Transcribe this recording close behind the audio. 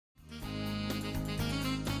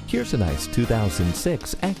Here's a nice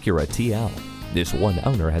 2006 Acura TL. This one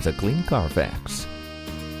owner has a clean Carfax.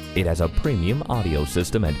 It has a premium audio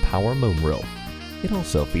system and power moonroof. It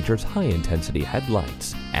also features high-intensity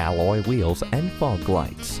headlights, alloy wheels, and fog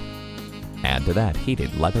lights. Add to that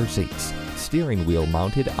heated leather seats, steering wheel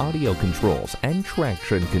mounted audio controls, and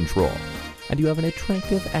traction control, and you have an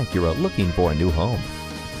attractive Acura looking for a new home.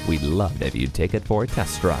 We'd love if you'd take it for a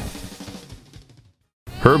test drive.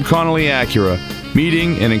 Herb Connolly Acura,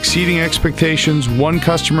 meeting and exceeding expectations one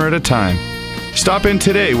customer at a time. Stop in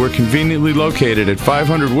today. We're conveniently located at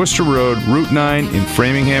 500 Worcester Road, Route 9 in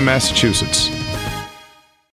Framingham, Massachusetts.